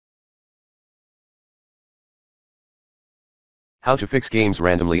How to fix games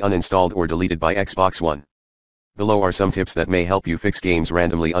randomly uninstalled or deleted by Xbox One. Below are some tips that may help you fix games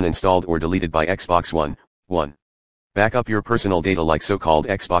randomly uninstalled or deleted by Xbox One. 1. Back up your personal data like so-called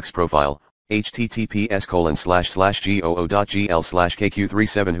Xbox profile,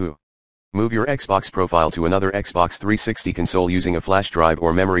 https://goo.gl/kq37who. Move your Xbox profile to another Xbox 360 console using a flash drive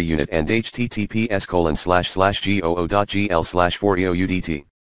or memory unit and https://goo.gl/4eudt.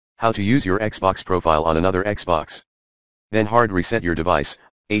 How to use your Xbox profile on another Xbox. Then hard reset your device,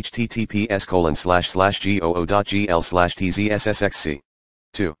 https://goo.gl/tzssxc.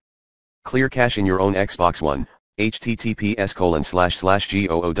 2. Clear cache in your own Xbox One,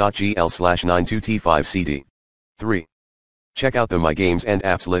 https://goo.gl/92t5cd. 3. Check out the My Games and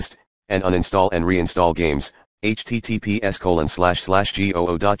Apps list, and uninstall and reinstall games,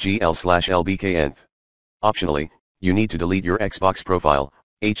 https://goo.gl/lbknth. Optionally, you need to delete your Xbox profile,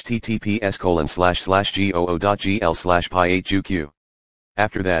 https://goo.gl/pi8uq.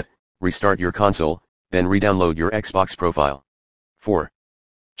 After that, restart your console, then re-download your Xbox profile. 4.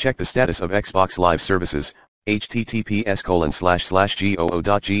 Check the status of Xbox Live Services,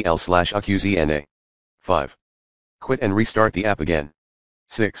 https://goo.gl/aqzna. 5. Quit and restart the app again.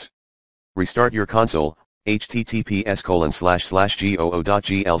 6. Restart your console,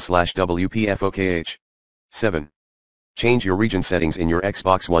 https://goo.gl/wpfokh. 7. Change your region settings in your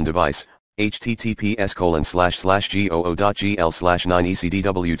Xbox One device,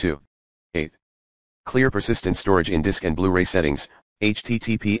 https://goo.gl/9ecdw2. 8. Clear persistent storage in disk and Blu-ray settings,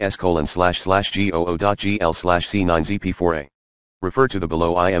 https://goo.gl/c9zp4a. Refer to the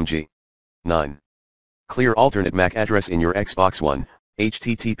below img. 9. Clear alternate MAC address in your Xbox One,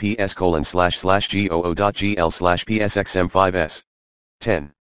 https://goo.gl/psxm5s.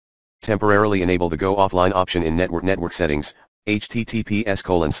 10. Temporarily enable the Go Offline option in network settings,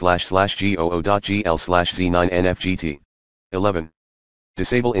 https://goo.gl/z9nfgt. 11.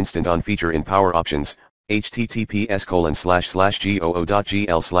 Disable instant on feature in power options,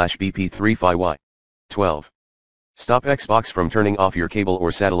 https://goo.gl/bp3phy. 12. Stop Xbox from turning off your cable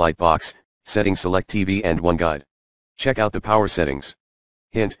or satellite box, settings select TV and One Guide. Check out the power settings.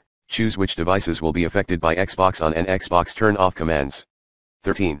 Hint, choose which devices will be affected by Xbox on and Xbox turn off commands.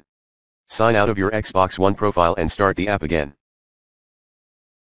 13. Sign out of your Xbox One profile and start the app again.